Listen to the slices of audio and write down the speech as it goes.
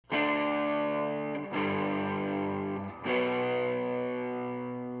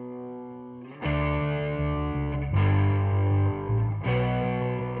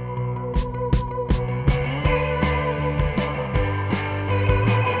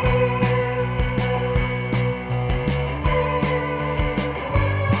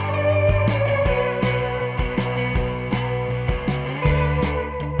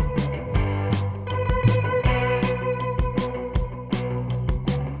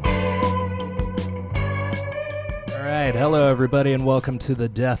right, hello everybody, and welcome to the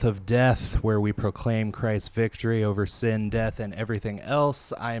Death of Death, where we proclaim Christ's victory over sin, death, and everything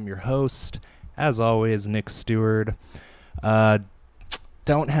else. I am your host, as always, Nick Stewart.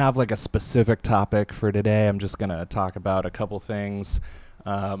 Don't have like a specific topic for today. I'm just gonna talk about a couple things.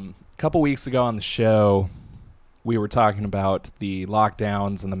 A couple weeks ago on the show, we were talking about the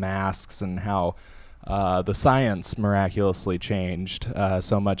lockdowns and the masks and how the science miraculously changed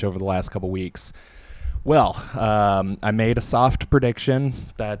so much over the last couple weeks. Well, I made a soft prediction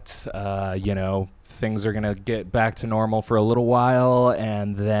that, things are going to get back to normal for a little while,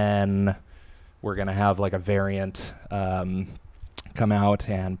 and then we're going to have like a variant come out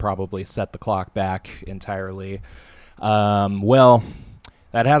and probably set the clock back entirely. Well,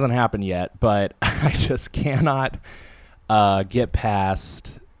 that hasn't happened yet, but I just cannot get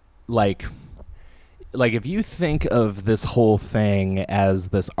past, like if you think of this whole thing as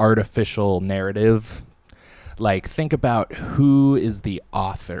this artificial narrative, like think about who is the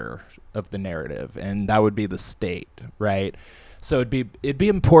author of the narrative, and that would be the state, right? So it'd be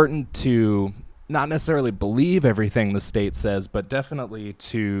important to not necessarily believe everything the state says, but definitely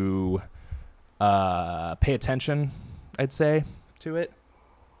to pay attention, I'd say, to it.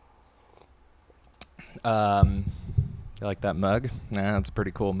 You like that mug? Nah, that's a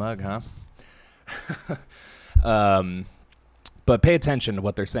pretty cool mug, huh? But pay attention to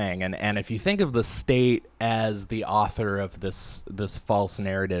what they're saying, and if you think of the state as the author of this false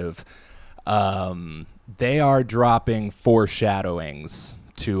narrative, they are dropping foreshadowings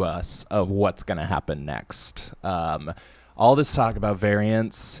to us of what's going to happen next. All this talk about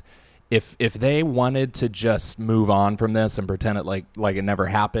variants, if they wanted to just move on from this and pretend it like it never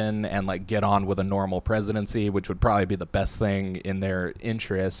happened and like get on with a normal presidency, which would probably be the best thing in their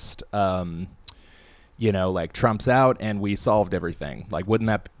interest, like Trump's out and we solved everything. Like, wouldn't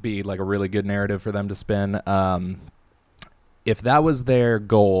that be like a really good narrative for them to spin? If that was their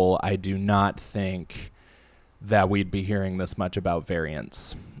goal, I do not think that we'd be hearing this much about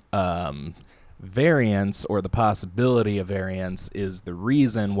variants. Variants, or the possibility of variants, is the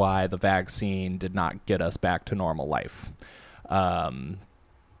reason why the vaccine did not get us back to normal life. Until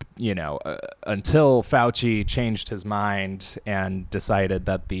Fauci changed his mind and decided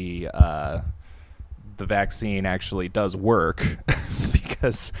that the vaccine actually does work,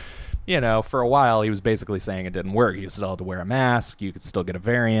 because, for a while he was basically saying it didn't work. You still had to wear a mask, you could still get a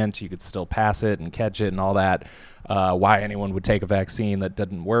variant, you could still pass it and catch it and all that. Why anyone would take a vaccine that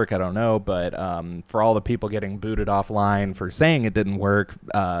didn't work, I don't know, but for all the people getting booted offline for saying it didn't work,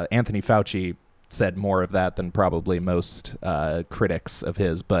 Anthony Fauci said more of that than probably most critics of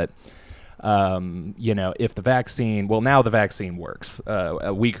his. But if the vaccine, now the vaccine works.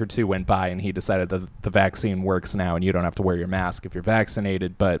 A week or two went by and he decided that the vaccine works now and you don't have to wear your mask if you're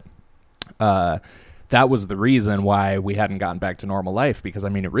vaccinated. But that was the reason why we hadn't gotten back to normal life, because,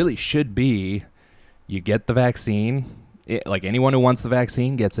 it really should be you get the vaccine, like anyone who wants the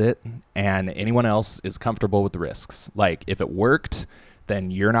vaccine gets it, and anyone else is comfortable with the risks. Like, if it worked,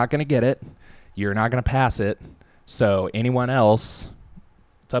 then you're not going to get it. You're not going to pass it. So anyone else,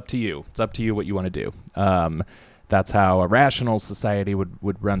 it's up to you. It's up to you what you want to do. That's how a rational society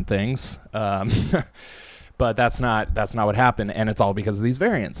would run things. But that's not what happened, and it's all because of these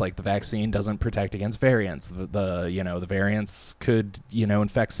variants. Like, the vaccine doesn't protect against variants. The variants could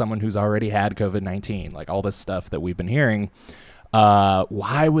infect someone who's already had COVID-19. Like, all this stuff that we've been hearing.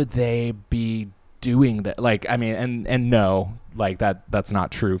 Why would they be doing that? Like, and no, like that's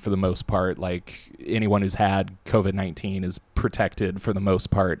not true for the most part. Like, anyone who's had COVID-19 is protected for the most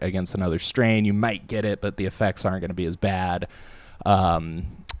part against another strain. You might get it, but the effects aren't going to be as bad.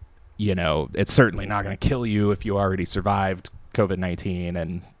 It's certainly not going to kill you if you already survived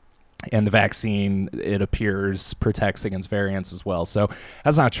COVID-19, and the vaccine, it appears, protects against variants as well. So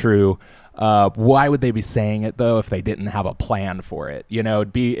that's not true. Why would they be saying it though if they didn't have a plan for it?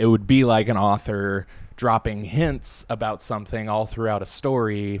 It would be like an author dropping hints about something all throughout a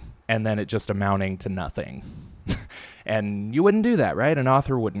story and then it just amounting to nothing. And you wouldn't do that, right? An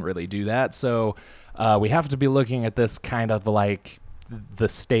author wouldn't really do that. So we have to be looking at this kind of like the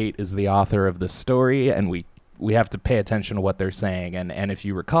state is the author of the story, and we have to pay attention to what they're saying. And if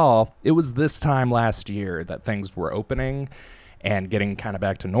you recall, it was this time last year that things were opening and getting kind of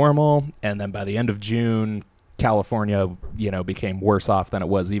back to normal. And then by the end of June, California, became worse off than it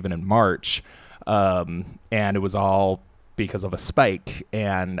was even in March. And it was all because of a spike.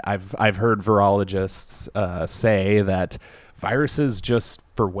 And I've heard virologists say that viruses just,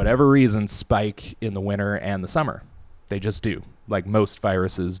 for whatever reason, spike in the winter and the summer. They just do. Like, most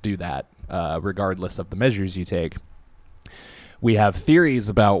viruses do that, regardless of the measures you take. We have theories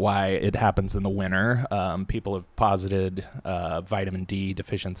about why it happens in the winter. People have posited vitamin D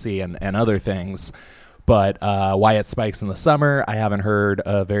deficiency and other things. But why it spikes in the summer, I haven't heard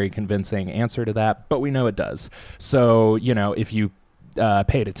a very convincing answer to that, but we know it does. So, if you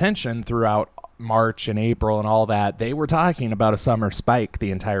paid attention throughout March and April and all that, they were talking about a summer spike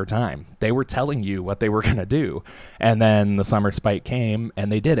the entire time. They were telling you what they were going to do. And then the summer spike came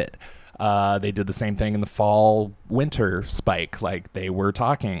and they did it. They did the same thing in the fall winter spike. Like, they were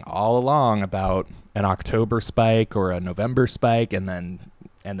talking all along about an October spike or a November spike, and then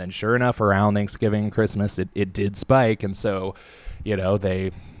sure enough, around Thanksgiving and Christmas, it did spike. And so,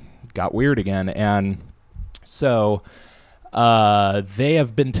 they got weird again. And so they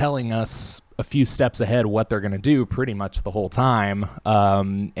have been telling us a few steps ahead what they're going to do pretty much the whole time.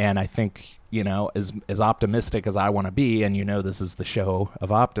 And I think, as optimistic as I want to be, and this is the show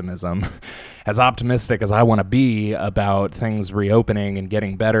of optimism, as optimistic as I want to be about things reopening and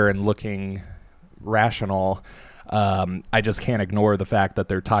getting better and looking rational, I just can't ignore the fact that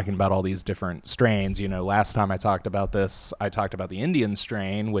they're talking about all these different strains. Last time I talked about this, I talked about the Indian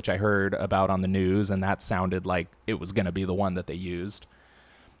strain, which I heard about on the news, and that sounded like it was going to be the one that they used.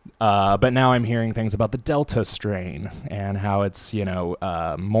 But now I'm hearing things about the Delta strain and how it's,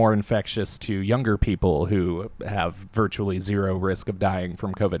 more infectious to younger people who have virtually zero risk of dying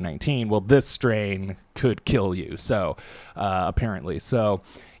from COVID-19. Well, this strain could kill you. So, apparently. So,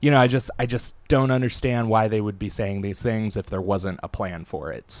 I just don't understand why they would be saying these things if there wasn't a plan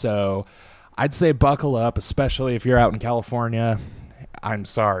for it. So I'd say buckle up, especially if you're out in California. I'm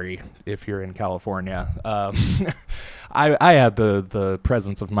sorry if you're in California. I had the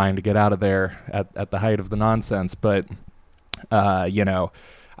presence of mind to get out of there at the height of the nonsense, but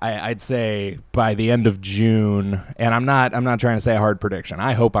I'd say by the end of June, and I'm not trying to say a hard prediction.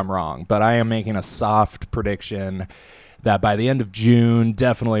 I hope I'm wrong, but I am making a soft prediction that by the end of June,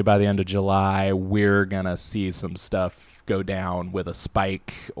 definitely by the end of July, we're gonna see some stuff go down with a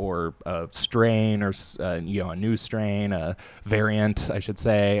spike or a strain or a new strain, a variant, I should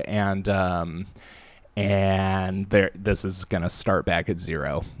say, and this is going to start back at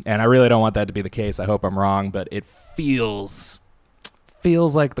zero. And I really don't want that to be the case. I hope I'm wrong, but it feels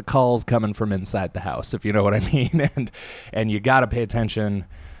like the call's coming from inside the house, if you know what I mean. And you got to pay attention.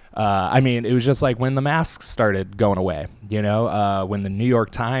 It was just like when the masks started going away, when the New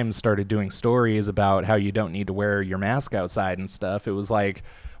York Times started doing stories about how you don't need to wear your mask outside and stuff. It was like,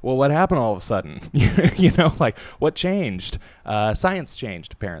 well, what happened all of a sudden? Like what changed? Science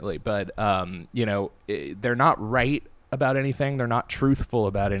changed apparently, but they're not right about anything. They're not truthful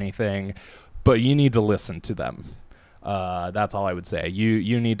about anything, but you need to listen to them. That's all I would say.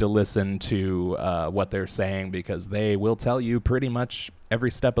 You need to listen to what they're saying, because they will tell you pretty much every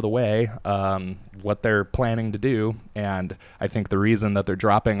step of the way what they're planning to do. And I think the reason that they're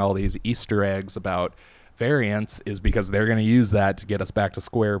dropping all these Easter eggs about variants is because they're going to use that to get us back to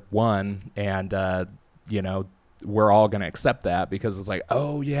square one. And, we're all going to accept that because it's like,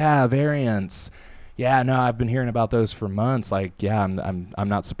 oh yeah, variants. Yeah, no, I've been hearing about those for months. Like, yeah, I'm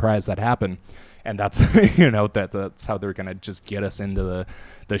not surprised that happened. And that's, that's how they're going to just get us into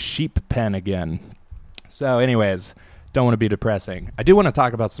the sheep pen again. So anyways, don't want to be depressing. I do want to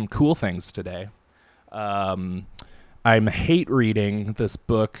talk about some cool things today. I'm hate reading this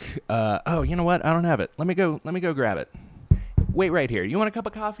book. Oh, you know what? I don't have it. Let me go grab it. Wait right here. You want a cup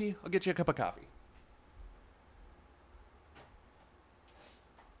of coffee? I'll get you a cup of coffee.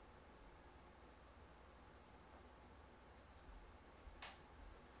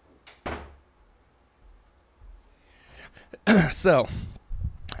 So,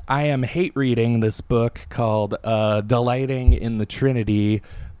 I am hate reading this book called Delighting in the Trinity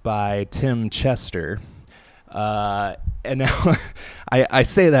by Tim Chester. And now I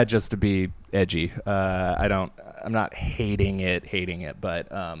say that just to be edgy. I'm not hating it,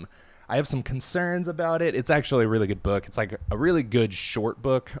 but I have some concerns about it. It's actually a really good book. It's like a really good short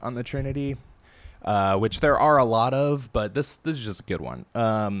book on the Trinity, which there are a lot of, but this is just a good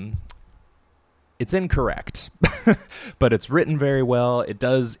one. It's incorrect, but it's written very well. It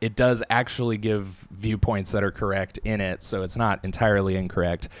does actually give viewpoints that are correct in it, so it's not entirely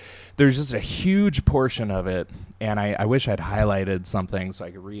incorrect. There's just a huge portion of it, and I wish I'd highlighted something so I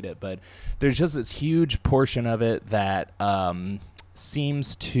could read it, but there's just this huge portion of it that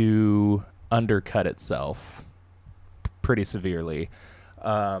seems to undercut itself pretty severely.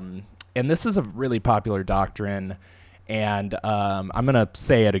 And this is a really popular doctrine. And I'm going to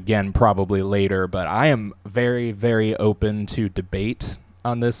say it again probably later, but I am very, very open to debate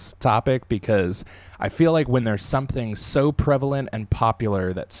on this topic, because I feel like when there's something so prevalent and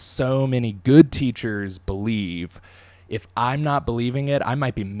popular that so many good teachers believe, if I'm not believing it, I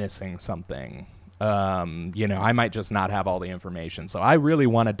might be missing something. I might just not have all the information. So I really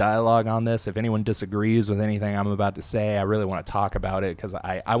want to dialogue on this. If anyone disagrees with anything I'm about to say, I really want to talk about it because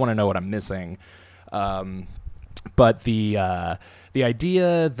I want to know what I'm missing. But the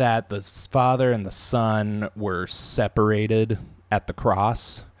idea that the Father and the Son were separated at the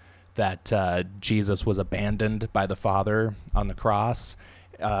cross, that Jesus was abandoned by the Father on the cross,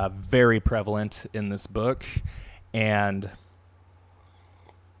 very prevalent in this book. And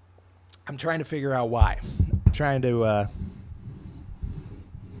I'm trying to figure out why. Trying to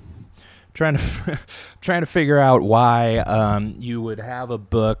figure out why you would have a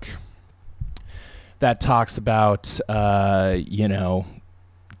book that talks about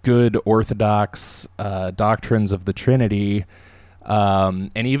good orthodox doctrines of the Trinity,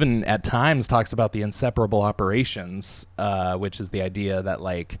 and even at times talks about the inseparable operations, which is the idea that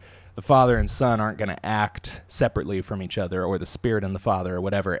like the Father and Son aren't going to act separately from each other, or the Spirit and the Father, or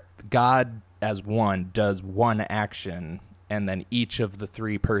whatever. God as one does one action, and then each of the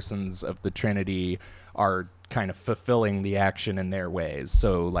three persons of the Trinity are kind of fulfilling the action in their ways.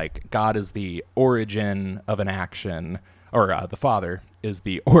 So like God is the origin of an action, or the Father is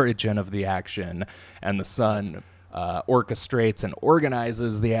the origin of the action, and the Son orchestrates and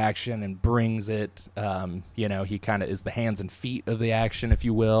organizes the action and brings it, he kind of is the hands and feet of the action, if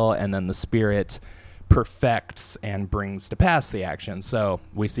you will, and then the Spirit perfects and brings to pass the action. So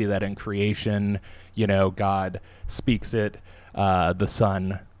we see that in creation, God speaks it, the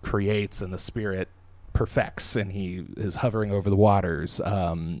Son creates, and the Spirit perfects, and he is hovering over the waters.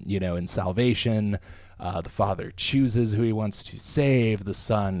 In salvation, the Father chooses who he wants to save, the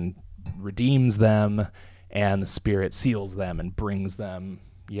Son redeems them, and the Spirit seals them and brings them,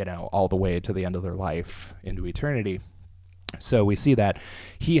 all the way to the end of their life into eternity. So we see that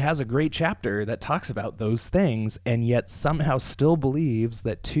he has a great chapter that talks about those things, and yet somehow still believes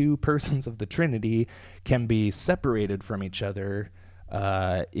that two persons of the Trinity can be separated from each other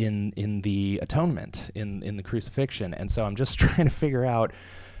in the atonement, in the crucifixion. And so I'm just trying to figure out,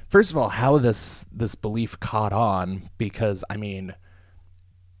 first of all, how this belief caught on, because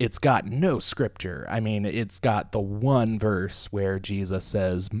it's got no scripture. It's got the one verse where Jesus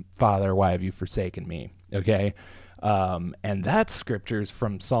says, "Father, why have you forsaken me?" Okay. And that scripture's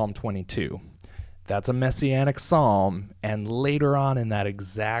from Psalm 22. That's a messianic psalm. And later on in that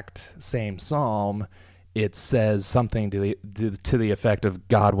exact same psalm, it says something to the effect of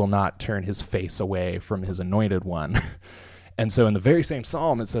God will not turn his face away from his anointed one. And so in the very same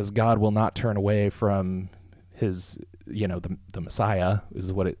psalm, it says God will not turn away from his, the Messiah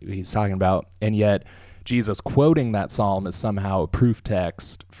is what he's talking about. And yet Jesus quoting that psalm is somehow a proof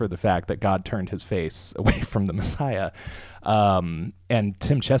text for the fact that God turned his face away from the Messiah. And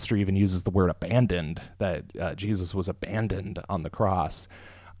Tim Chester even uses the word abandoned, that Jesus was abandoned on the cross.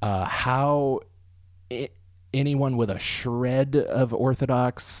 Anyone with a shred of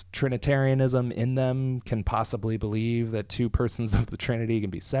Orthodox Trinitarianism in them can possibly believe that two persons of the Trinity can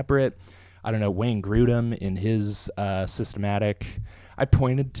be separate. I don't know, Wayne Grudem in his systematic, I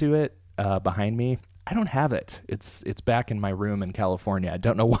pointed to it behind me. I don't have it. It's back in my room in California. I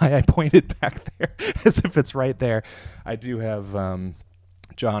don't know why I pointed back there as if it's right there. I do have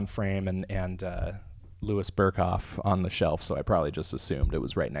John Frame and Louis Berkhoff on the shelf, so I probably just assumed it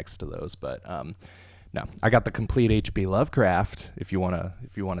was right next to those. But no, I got the complete H.P. Lovecraft if you want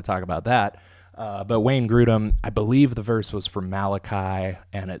to talk about that. But Wayne Grudem, I believe the verse was from Malachi,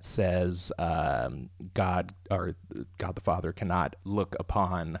 and it says God the Father cannot look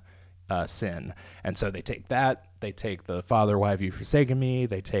upon sin. And so they take that, they take the Father, why have you forsaken me?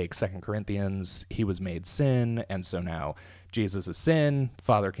 They take 2 Corinthians, he was made sin, and so now Jesus is sin,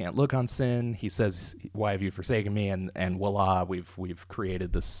 Father can't look on sin, he says, why have you forsaken me? And voila, we've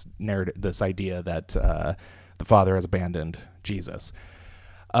created this narrative, this idea that the Father has abandoned Jesus.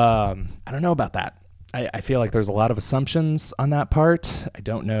 I don't know about that. I feel like there's a lot of assumptions on that part. I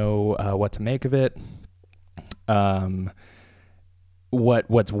don't know what to make of it.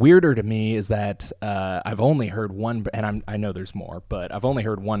 What's weirder to me is that I've only heard one, and I know there's more, but I've only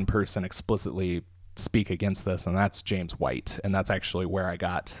heard one person explicitly speak against this, and that's James White, and that's actually where I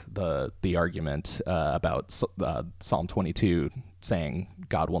got the argument about Psalm 22 saying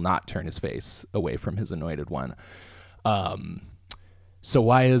God will not turn his face away from his anointed one. So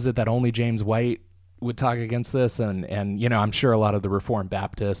why is it that only James White would talk against this? And I'm sure a lot of the Reformed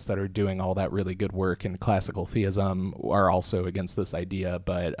Baptists that are doing all that really good work in classical theism are also against this idea.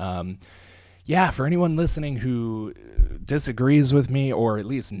 But for anyone listening who disagrees with me or at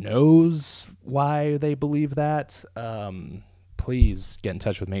least knows why they believe that, please get in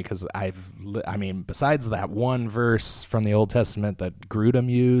touch with me, because besides that one verse from the Old Testament that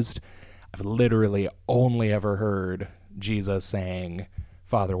Grudem used, I've literally only ever heard Jesus saying,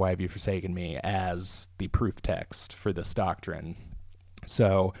 "Father, why have you forsaken me?" as the proof text for this doctrine.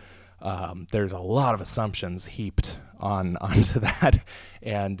 So there's a lot of assumptions heaped onto that,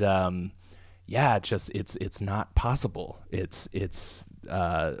 and it's not possible. It's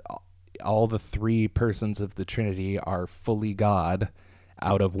all the three persons of the Trinity are fully God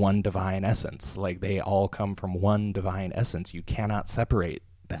out of one divine essence. Like, they all come from one divine essence. You cannot separate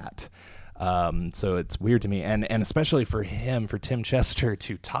that. So it's weird to me, and especially for Tim Chester,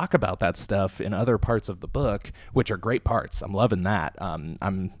 to talk about that stuff in other parts of the book, which are great parts. I'm loving that.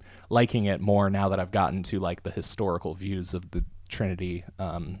 I'm liking it more now that I've gotten to like the historical views of the Trinity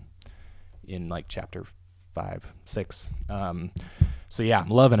in like chapter 5, 6. So yeah, I'm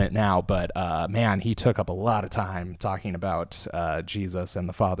loving it now, but man, he took up a lot of time talking about Jesus and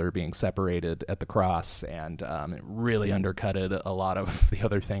the Father being separated at the cross, and it really undercutted a lot of the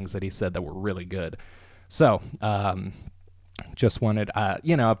other things that he said that were really good. So just wanted,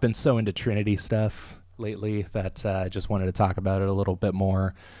 I've been so into Trinity stuff lately that I just wanted to talk about it a little bit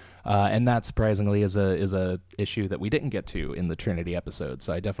more. And that surprisingly is a issue that we didn't get to in the Trinity episode.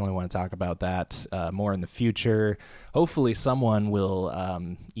 So I definitely want to talk about that more in the future. Hopefully someone will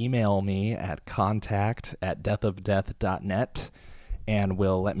email me at contact@deathofdeath.net and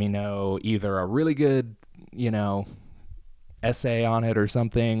will let me know either a really good, essay on it or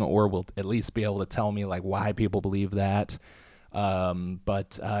something, or will at least be able to tell me like why people believe that.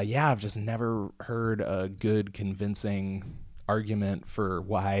 I've just never heard a good, convincing argument for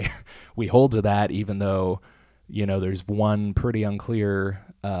why we hold to that, even though there's one pretty unclear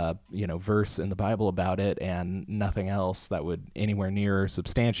verse in the Bible about it, and nothing else that would anywhere near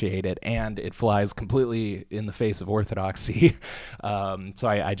substantiate it, and it flies completely in the face of orthodoxy. So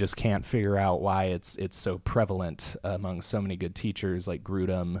I just can't figure out why it's so prevalent among so many good teachers like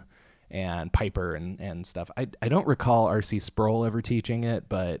Grudem and Piper and stuff. I don't recall R.C. Sproul ever teaching it,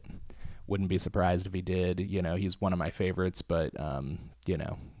 but wouldn't be surprised if he did. He's one of my favorites, but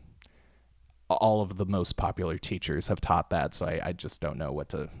all of the most popular teachers have taught that, so I just don't know what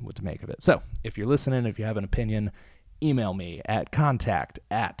to make of it. So if you're listening, if you have an opinion, email me at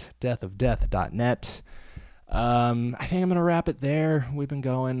contact@deathofdeath.net. I think I'm gonna wrap it there. We've been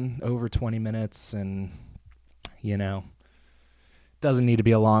going over 20 minutes, and doesn't need to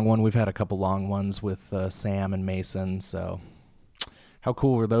be a long one. We've had a couple long ones with Sam and Mason, so how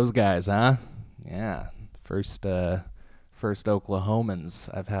cool were those guys, huh? Yeah, first Oklahomans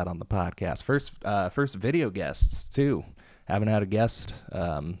I've had on the podcast. First video guests too. Haven't had a guest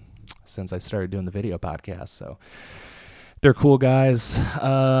since I started doing the video podcast, so they're cool guys.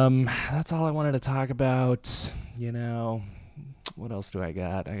 That's all I wanted to talk about. What else do I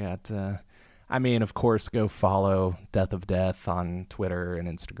got? Of course, go follow Death of Death on Twitter and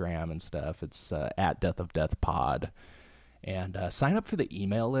Instagram and stuff. It's at Death of Death Pod. And sign up for the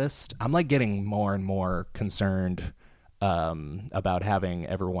email list. I'm like getting more and more concerned about having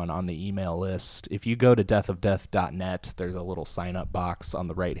everyone on the email list. If you go to deathofdeath.net, there's a little sign up box on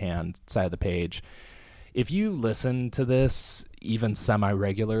the right hand side of the page. If you listen to this even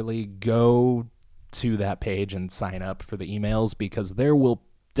semi-regularly, go to that page and sign up for the emails, because there will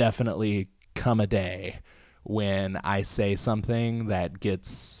definitely come a day when I say something that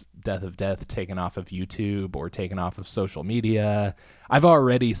gets Death of Death taken off of YouTube or taken off of social media. I've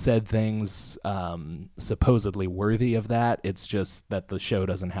already said things supposedly worthy of that. It's just that the show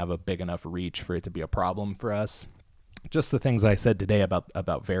doesn't have a big enough reach for it to be a problem for us. Just the things I said today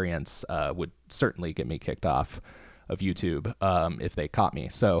about variants would certainly get me kicked off of YouTube if they caught me.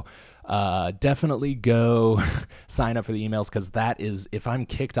 So definitely go sign up for the emails, because that is, if I'm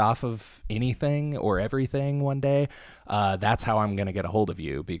kicked off of anything or everything one day, that's how I'm going to get a hold of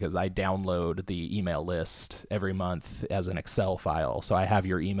you, because I download the email list every month as an Excel file. So I have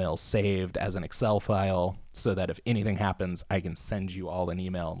your emails saved as an Excel file, so that if anything happens, I can send you all an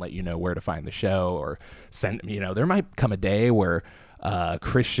email and let you know where to find the show, or there might come a day where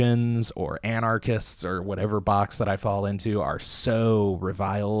Christians or anarchists or whatever box that I fall into are so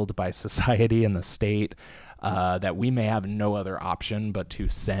reviled by society and the state that we may have no other option but to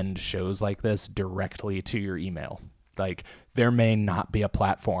send shows like this directly to your email. Like, there may not be a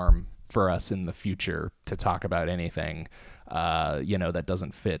platform for us in the future to talk about anything, that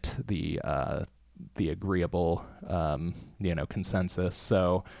doesn't fit the agreeable, consensus.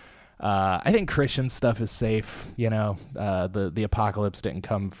 So I think Christian stuff is safe. The apocalypse didn't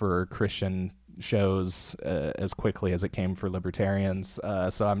come for Christian shows as quickly as it came for libertarians.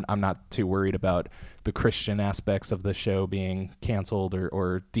 So I'm not too worried about the Christian aspects of the show being canceled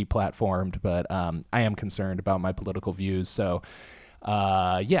or deplatformed, but I am concerned about my political views. So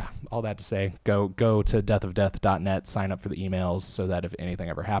yeah, all that to say, go to deathofdeath.net, sign up for the emails so that if anything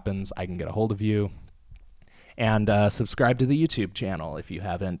ever happens, I can get a hold of you. And subscribe to the YouTube channel if you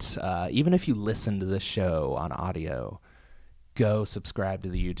haven't. Even if you listen to this show on audio, go subscribe to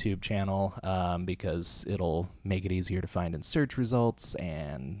the YouTube channel because it'll make it easier to find in search results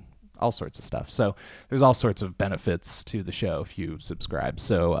and all sorts of stuff. So there's all sorts of benefits to the show if you subscribe.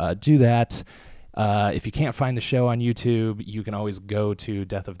 So do that. If you can't find the show on YouTube, you can always go to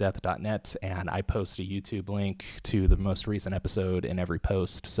deathofdeath.net, and I post a YouTube link to the most recent episode in every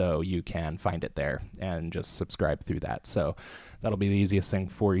post, so you can find it there and just subscribe through that. So that'll be the easiest thing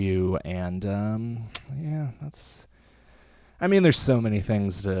for you. And yeah, there's so many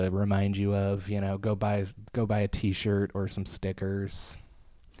things to remind you of. Go buy a T-shirt or some stickers.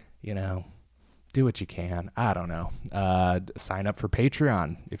 Do what you can. I don't know. Sign up for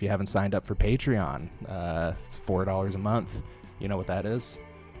Patreon if you haven't signed up for Patreon. It's $4 a month. You know what that is?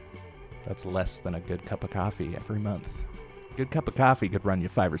 That's less than a good cup of coffee every month. Good cup of coffee could run you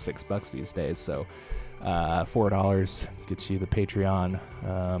 $5 or $6 these days. So $4 gets you the Patreon.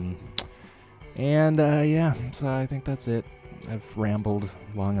 Yeah, so I think that's it. I've rambled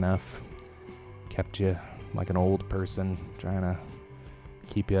long enough. Kept you like an old person trying to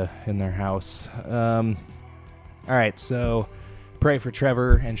keep you in their house. All right, so pray for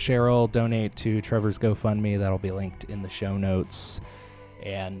Trevor and Cheryl. Donate to Trevor's GoFundMe. That'll be linked in the show notes.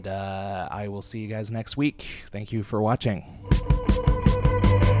 And I will see you guys next week. Thank you for watching.